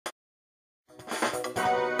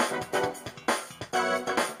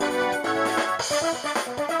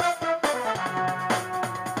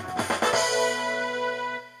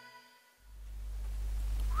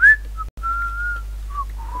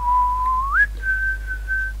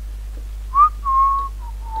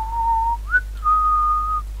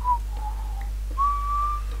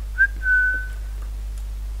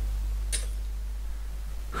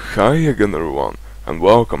Hi again everyone, and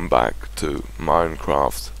welcome back to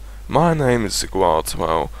Minecraft. My name is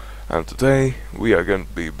Ep110, and today we are going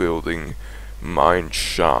to be building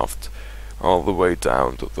Mineshaft all the way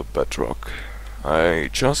down to the bedrock. I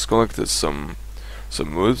just collected some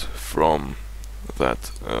wood from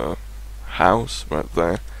that house right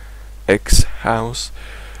there, X house,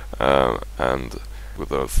 and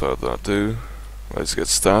without further ado, let's get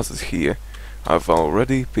started here. I've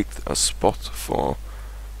already picked a spot for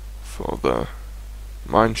the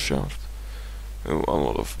mineshaft. Oh, a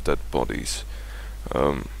lot of dead bodies.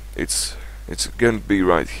 It's going to be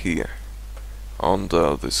right here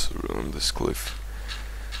under this cliff.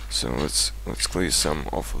 So let's clear some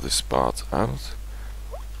of this part out.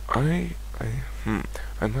 I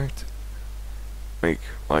might make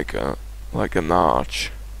like an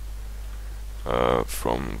arch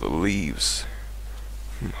from the leaves.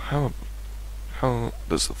 How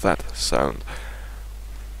does that sound?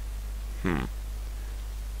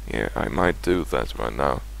 Yeah, I might do that right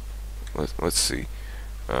now. Let's see.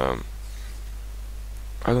 I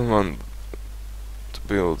don't want to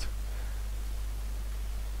build.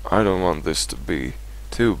 I don't want this to be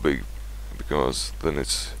too big, because then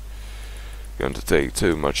it's going to take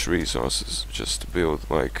too much resources just to build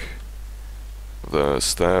like the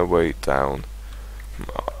stairway down.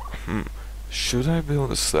 Should I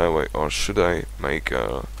build a stairway, or should I make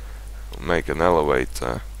an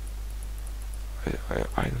elevator?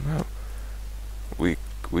 I don't know. We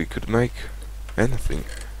could make anything.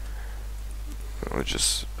 I'll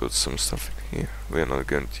just put some stuff in here we're not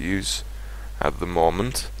going to use at the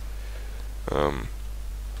moment. I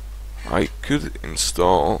could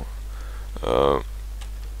install the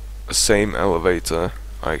same elevator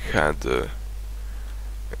I have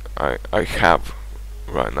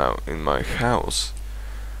right now in my house.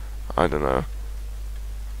 I don't know.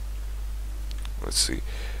 Let's see.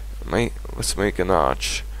 Let's make an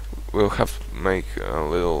arch. We'll have to make a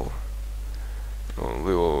little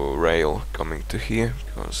rail coming to here,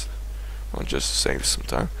 because I'll just save some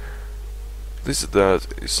time. This dirt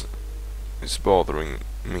is bothering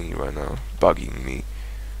me right now, bugging me.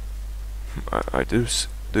 I do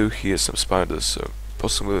hear some spiders, so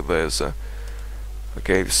possibly there's a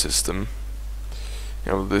cave system.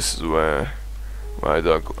 You know, this is where I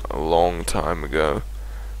dug a long time ago.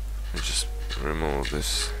 Let's just remove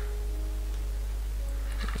this.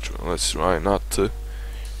 Let's try not to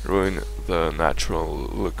ruin the natural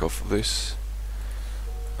look of this.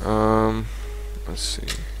 Let's see.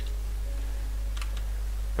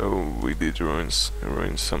 Oh, we did ruin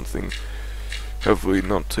something. Hopefully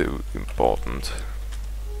not too important.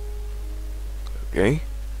 Okay.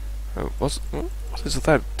 What is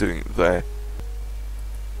that doing there?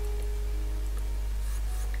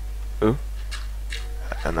 Oh,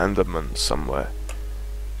 an Enderman somewhere.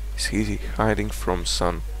 Is he hiding from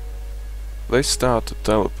sun? They start to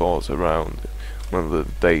teleport around when the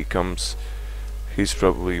day comes. He's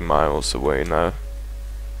probably miles away now.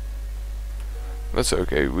 That's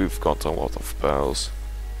okay, we've got a lot of pearls.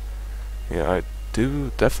 Yeah, I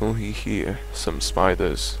do definitely hear some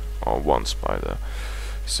spiders, or one spider.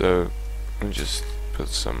 So I'll just put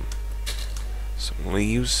some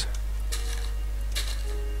leaves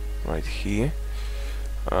right here.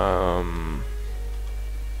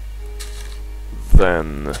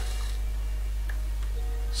 Then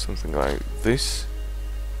something like this,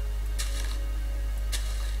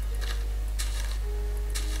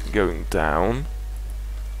 going down.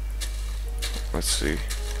 Let's see,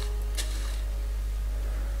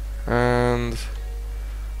 and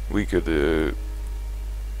we could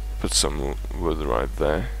put some wood right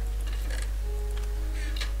there.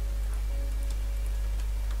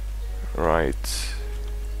 Right,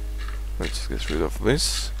 let's get rid of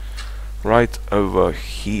this. Right over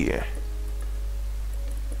here.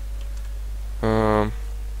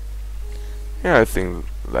 Yeah, I think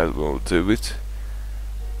that will do it.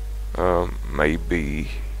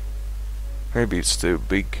 Maybe it's too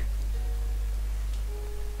big.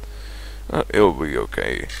 It'll be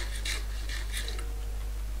okay.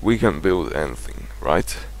 We can build anything,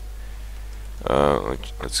 right?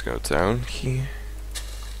 Let's go down here.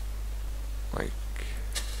 Like,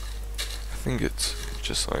 I think it's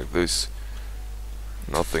just like this.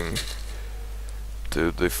 Nothing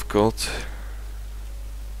too difficult.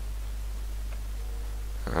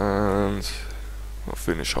 And we'll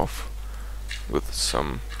finish off with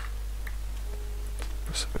some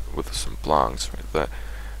planks right there.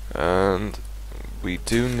 And we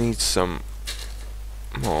do need some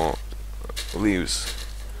more leaves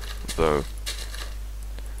though.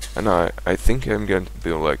 And I think I'm going to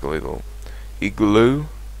build like a little igloo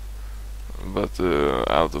but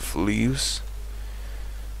out of leaves.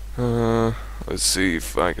 Let's see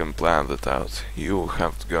if I can plan that out. You'll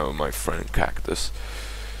have to go, my friend Cactus.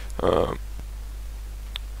 I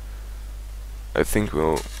think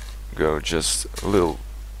we'll go just a little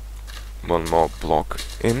one more block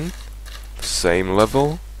in the same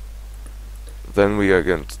level. Then we are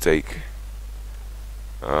going to take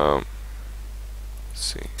let's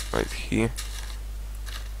see, right here,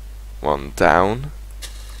 one down,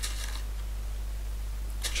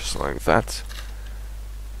 just like that,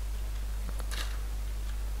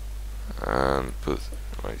 and put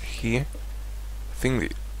right here.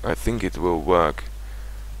 I think it will work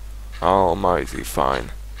almighty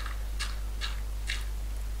fine.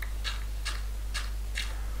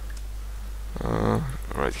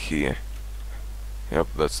 Right here. Yep,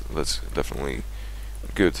 that's definitely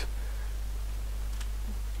good.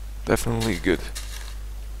 Definitely good.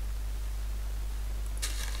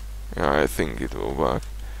 Yeah, I think it will work,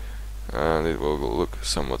 and it will look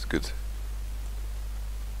somewhat good.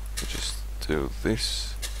 Just do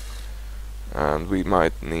this, and we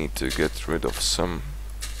might need to get rid of some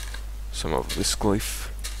of this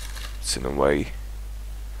cliff. It's in a way,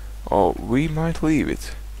 or we might leave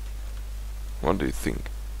it. What do you think?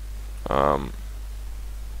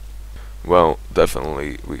 Well,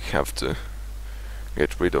 definitely we have to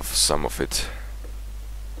get rid of some of it,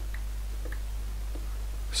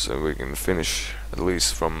 so we can finish at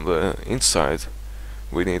least from the inside.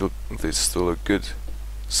 We need this to look good,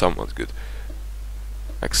 somewhat good,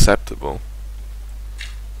 acceptable.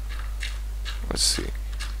 Let's see.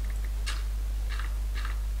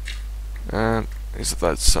 And is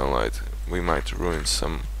that sunlight? We might ruin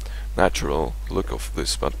some natural look of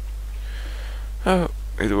this, but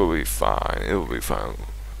it will be fine. It will be fine.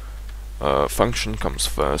 Function comes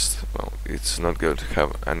first. Well, it's not going to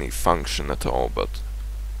have any function at all, but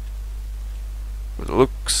the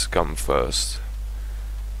looks come first,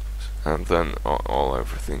 and then all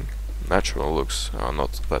everything. Natural looks are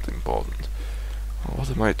not that important.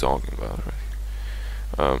 What am I talking about?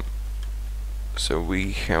 Right? So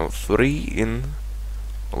we have 3 in,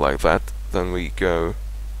 like that. Then we go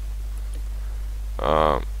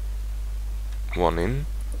 1 in,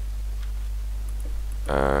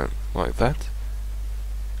 like that.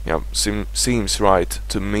 Yeah, seems right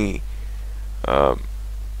to me.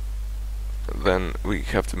 Then we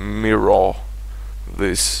have to mirror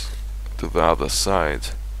this to the other side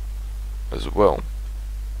as well.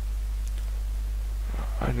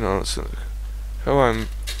 I don't know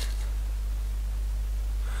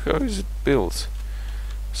how is it built?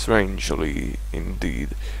 Strangely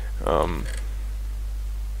indeed. Some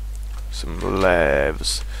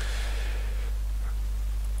lavs.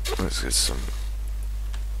 Let's get some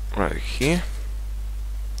right here.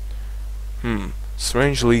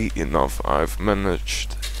 Strangely enough, I've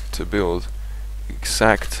managed to build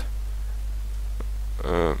exact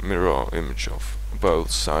mirror image of both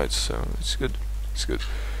sides, so it's good. It's good.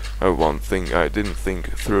 One thing I didn't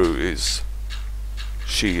think through is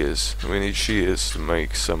shears. We need shears to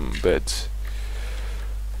make some beds.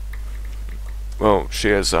 Well,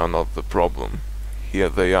 shears are not the problem. Here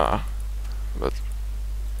they are. But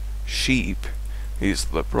sheep is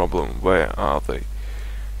the problem. Where are they?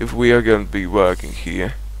 If we are going to be working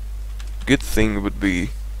here, good thing would be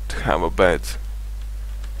to have a bed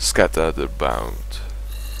scattered about.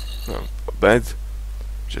 No, a bed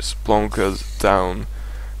just plonkered down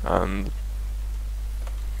and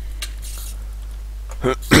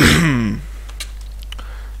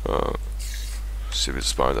silly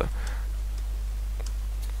spider.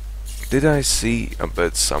 Did I see a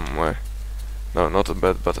bed somewhere? No, not a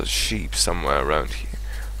bed, but a sheep somewhere around here.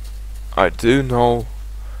 I do know.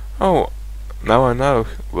 Oh, now I know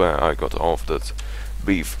where I got all of that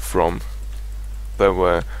beef from. There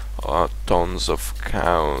were tons of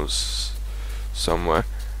cows somewhere,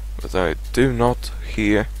 but I do not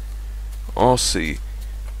hear or see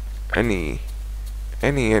any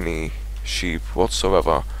sheep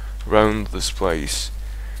whatsoever around this place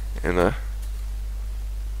in a...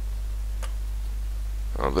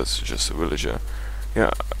 Oh, that's just a villager.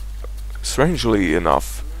 Yeah, strangely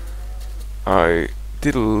enough, I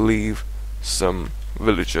did leave some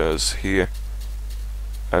villagers here,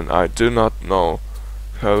 and I do not know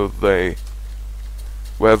where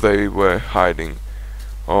they were hiding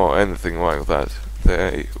or anything like that.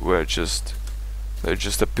 They just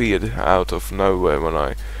appeared out of nowhere when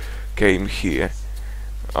I came here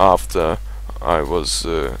after I was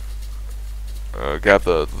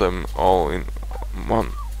gathered them all in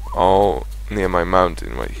one, all near my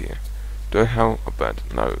mountain right here. Do I have a bed?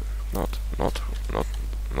 No, not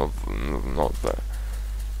there.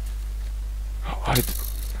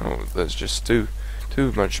 Oh, there's just too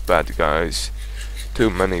much bad guys, too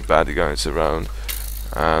many bad guys around,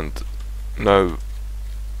 and no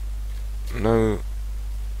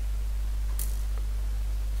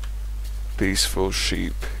peaceful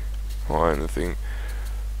sheep or anything.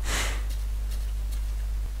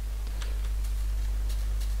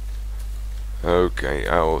 Okay,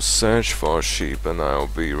 I will search for sheep and I'll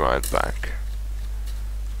be right back.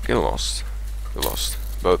 Get lost. Get lost.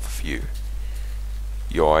 Both of you.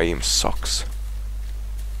 Your aim sucks.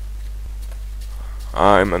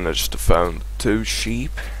 I managed to find 2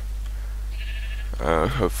 sheep.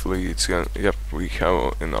 Hopefully it's gonna. Yep, we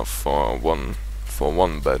have enough for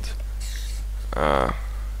one bed.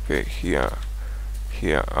 Okay, here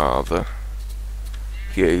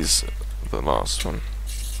is the last one.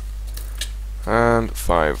 And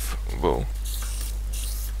 5 wool.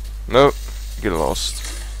 No, get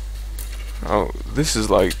lost. Oh, this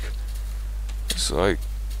is like, it's like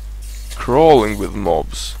crawling with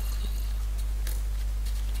mobs.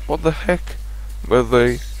 What the heck? Where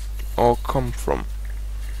they all come from?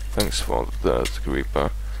 Thanks for the dirt,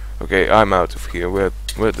 creeper. Okay, I'm out of here. Where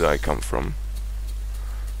did I come from?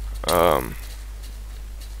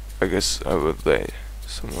 I guess over there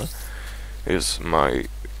somewhere is my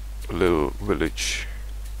little village.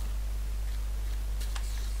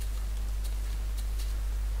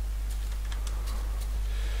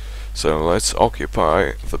 So let's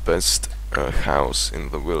occupy the best house in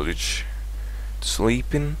the village to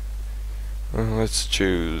sleep in. Let's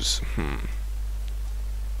choose.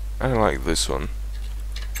 I like this one.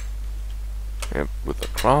 Yep, with a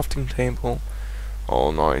crafting table,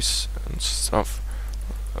 all nice and stuff.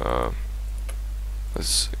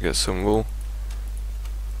 Let's get some wool.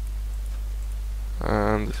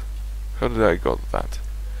 And how did I got that?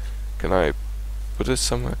 Can I put it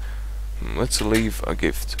somewhere? Let's leave a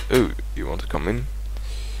gift. Oh, you want to come in?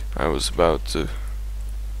 I was about to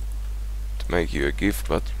make you a gift,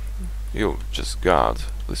 but you'll just guard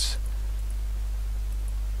this.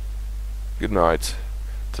 Good night.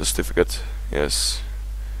 Certificate. Yes.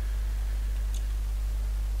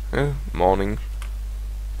 Morning.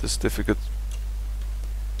 The certificate.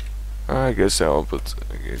 I guess I'll put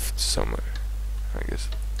a gift somewhere. I guess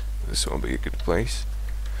this will be a good place.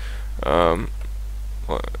 Well,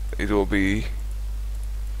 it will be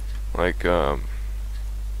like a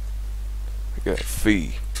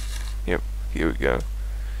fee. Yep, here we go.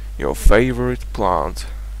 Your favorite plant.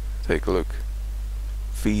 Take a look.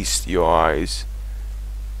 Feast your eyes.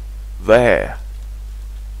 There.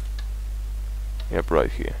 Yep,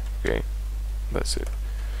 right here. Okay, that's it.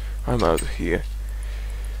 I'm out of here.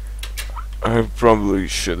 I probably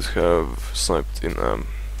should have slept in a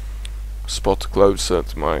spot closer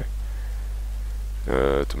to my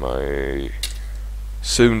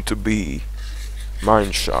soon-to-be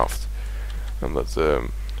mineshaft, but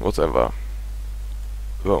whatever.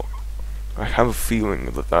 Well, I have a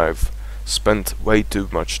feeling that I've spent way too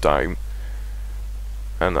much time,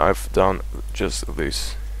 and I've done just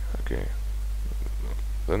this. Okay,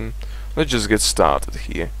 then let's just get started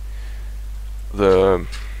here. The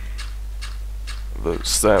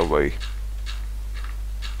stairway.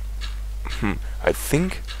 I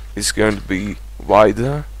think it's going to be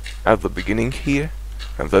wider at the beginning here,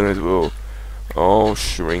 and then it will all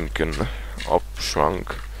shrink and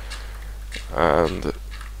shrunk, and it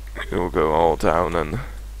will go all down, and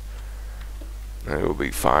it will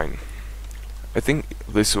be fine. I think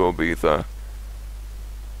this will be the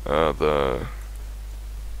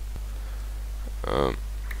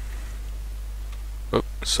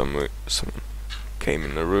some came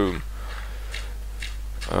in the room.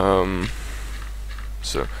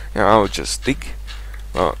 So yeah, I'll just dig.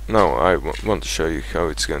 Well, no, I want to show you how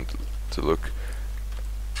it's going to look.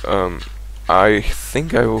 I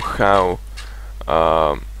think I'll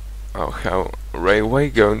have railway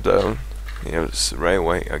going down. Yes,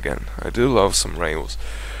 railway again. I do love some rails,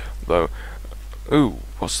 though. Ooh,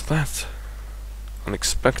 what's that?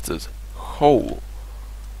 Unexpected hole.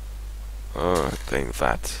 Take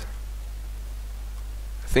that.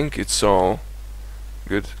 I think it's all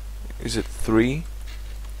good. Is it 3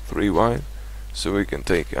 wide? So we can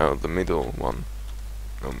take out the middle one.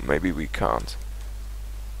 No, maybe we can't.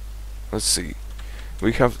 Let's see.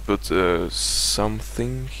 We have to put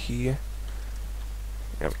something here.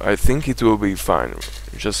 Yep, I think it will be fine.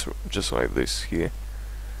 Just like this here.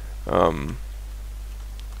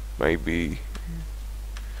 Maybe.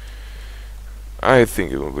 I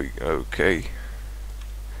think it will be okay.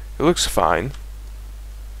 It looks fine.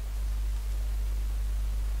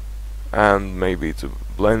 And maybe to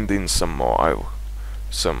blend in some more,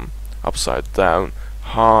 some upside down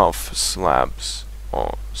half slabs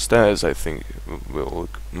or stairs, I think will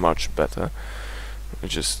look much better.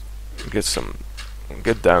 Just get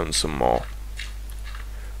down some more.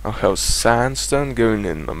 I'll have sandstone going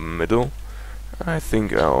in the middle. I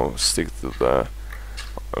think I'll stick to the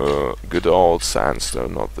good old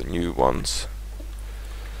sandstone, not the new ones.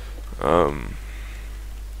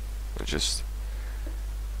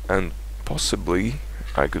 And possibly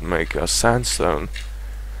I could make a sandstone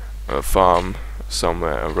farm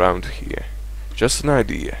somewhere around here. Just an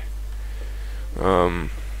idea.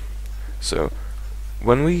 So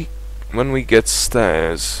when we get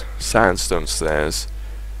stairs, sandstone stairs,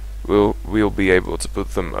 we'll be able to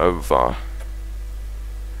put them over,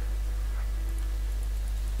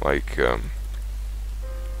 like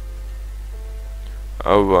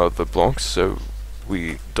over the blocks, so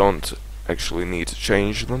we don't actually need to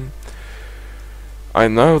change them. I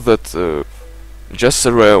know that just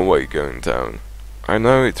a railway going down, I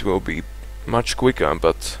know it will be much quicker,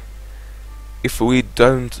 but if we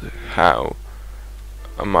don't have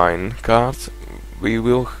a mine cart,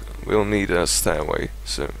 we'll need a stairway.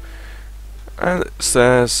 So, and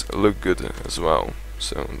stairs look good as well.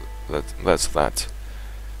 So that's that.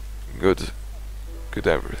 Good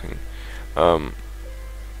everything.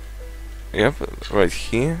 Yep, right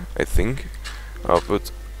here I think I'll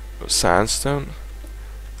put sandstone.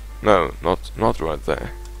 No, not right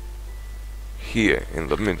there. Here in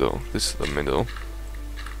the middle. This is the middle.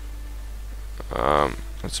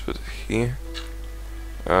 Let's put it here.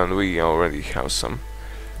 And we already have some.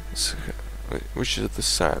 Which is the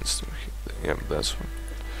sandstone? Yep, that's one.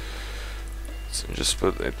 So just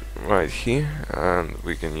put it right here, and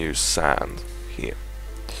we can use sand here.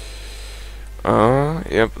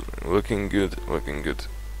 Yep, looking good.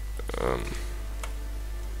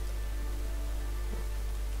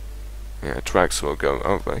 Yeah, tracks will go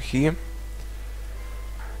over here,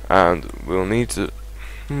 and we'll need to.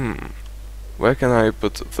 Where can I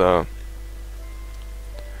put the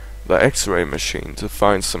X-ray machine to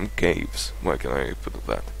find some caves? Where can I put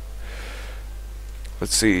that?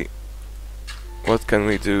 Let's see. What can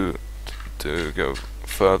we do to go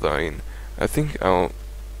further in? I think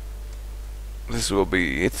this will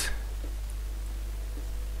be it.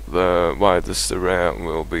 The widest area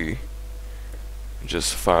will be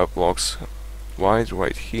just 5 blocks wide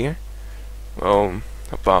right here. Well,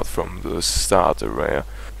 apart from the start area,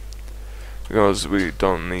 because we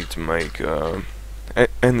don't need to make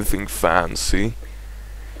anything fancy,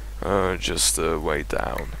 just way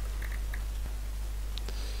down.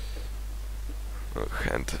 We'll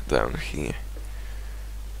head down here.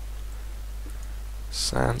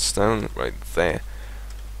 Sandstone right there.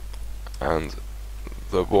 And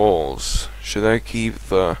the walls. Should I keep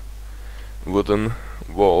the wooden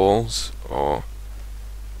walls, or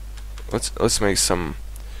let's make some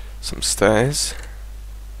stairs.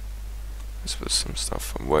 Let's put some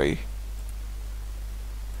stuff away.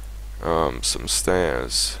 Some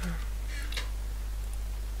stairs,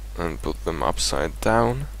 and put them upside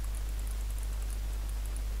down.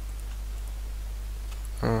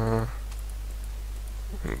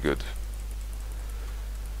 Good.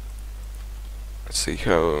 Let's see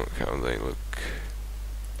how they look.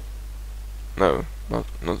 No,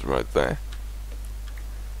 not right there.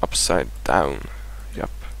 Upside down. Yep.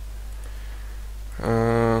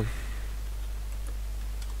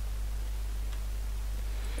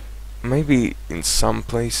 Maybe in some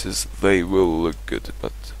places they will look good,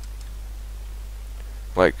 but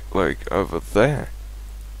like over there,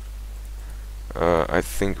 I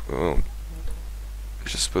think we'll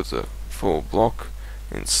just put a full block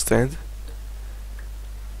instead.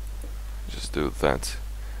 Just do that.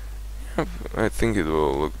 Yep, I think it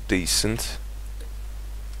will look decent.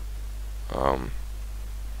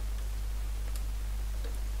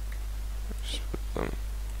 Just put them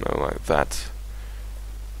like that.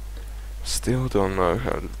 Still don't know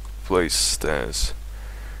how to place stairs.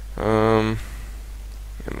 And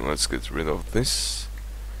let's get rid of this.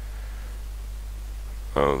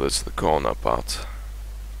 Oh, that's the corner part.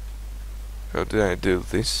 How did I do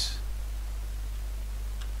this?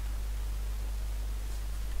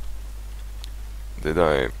 Did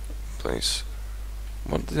I place...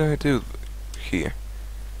 What did I do here?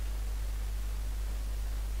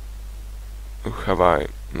 Oh, have I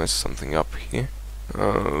messed something up here?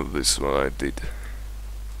 Oh, this is what I did.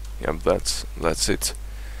 Yep, that's it.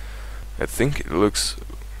 I think it looks,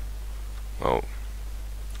 well,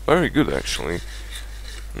 very good actually.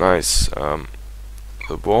 Nice.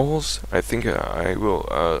 The walls, I think I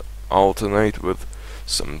will alternate with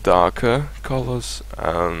some darker colors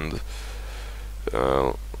and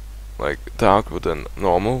like dark wood and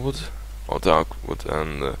normal wood, or dark wood,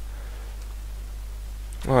 and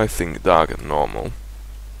well, I think dark and normal.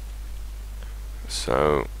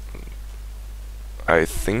 So I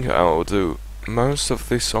think I'll do most of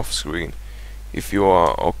this off screen if you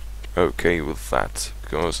are okay with that,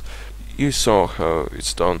 because you saw how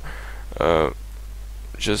it's done.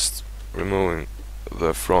 Just removing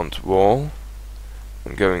the front wall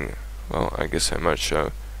and going, well, I guess I might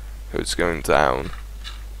show how it's going down.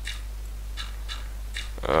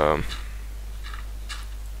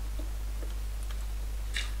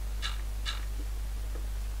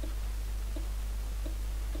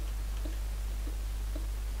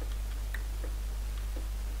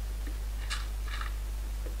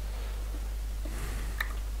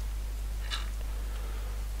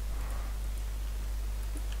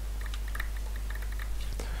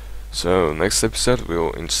 So next episode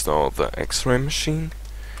we'll install the X-ray machine,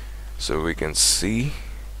 so we can see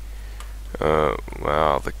where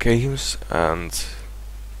are the caves, and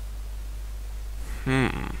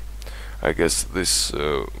I guess this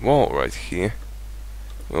wall right here,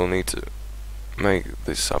 we'll need to make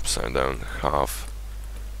this upside down half,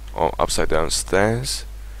 or upside down stairs,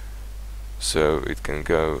 so it can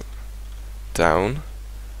go down,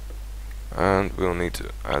 and we'll need to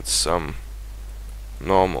add some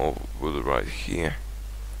normal wood right here.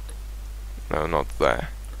 No, not there.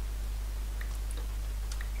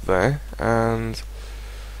 There, and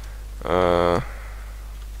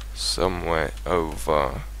somewhere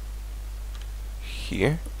over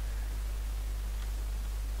here.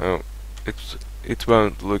 Oh, it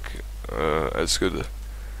won't look as good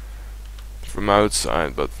from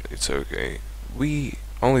outside, but it's okay.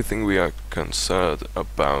 Only thing we are concerned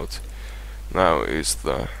about now is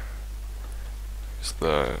the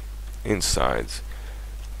inside.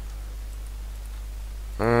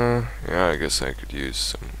 Yeah, I guess I could use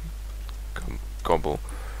some cobble.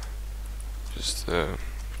 Just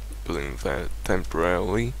putting that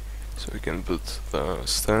temporarily, so we can put the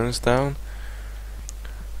stones down.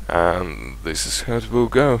 And this is how it will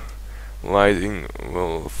go. Lighting,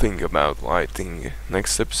 we'll think about lighting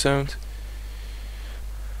next episode.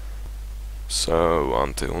 So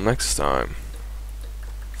until next time,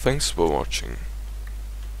 thanks for watching.